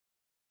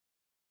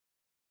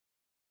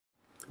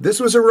This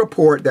was a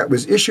report that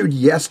was issued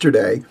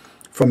yesterday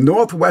from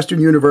Northwestern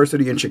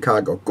University in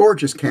Chicago.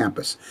 Gorgeous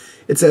campus.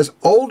 It says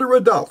older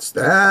adults,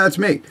 that's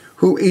me,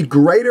 who eat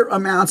greater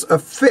amounts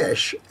of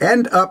fish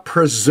end up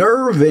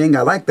preserving,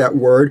 I like that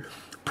word,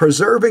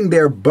 preserving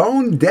their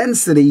bone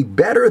density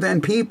better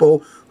than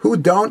people who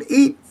don't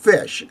eat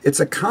fish. It's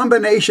a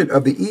combination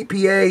of the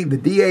EPA, the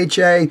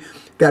DHA,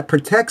 that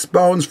protects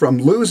bones from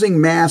losing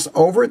mass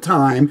over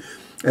time.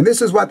 And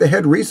this is what the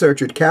head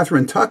researcher,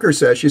 Catherine Tucker,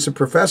 says. She's a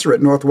professor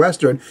at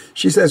Northwestern.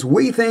 She says,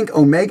 we think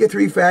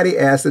omega-3 fatty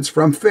acids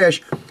from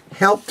fish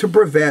help to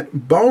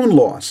prevent bone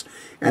loss.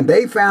 And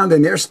they found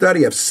in their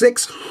study of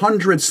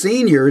 600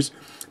 seniors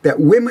that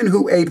women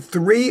who ate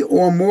 3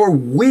 or more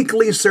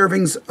weekly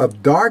servings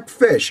of dark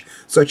fish,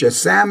 such as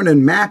salmon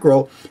and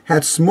mackerel,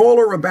 had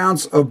smaller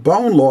amounts of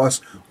bone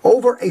loss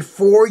over a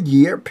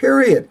 4-year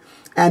period.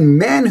 And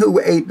men who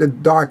ate the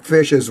dark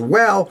fish as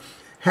well,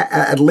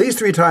 at least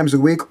 3 times a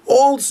week,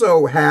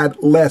 also had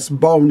less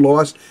bone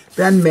loss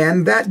than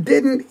men that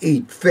didn't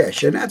eat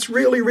fish. And that's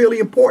really, really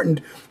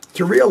important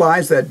to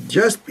realize, that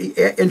just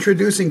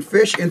introducing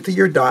fish into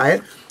your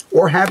diet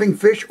or having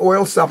fish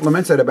oil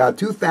supplements at about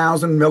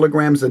 2,000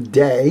 milligrams a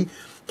day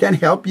can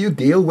help you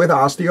deal with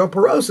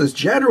osteoporosis.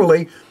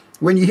 Generally,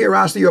 when you hear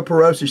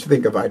osteoporosis, you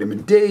think of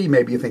vitamin D,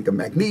 maybe you think of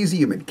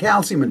magnesium and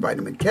calcium and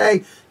vitamin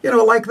K,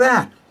 like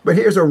that. But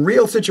here's a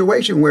real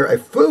situation where a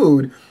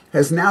food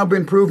has now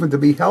been proven to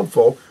be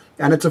helpful,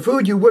 and it's a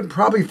food you wouldn't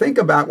probably think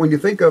about when you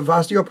think of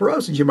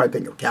osteoporosis. You might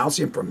think of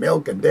calcium from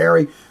milk and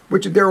dairy,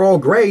 which they're all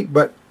great,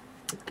 but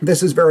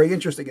this is very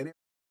interesting.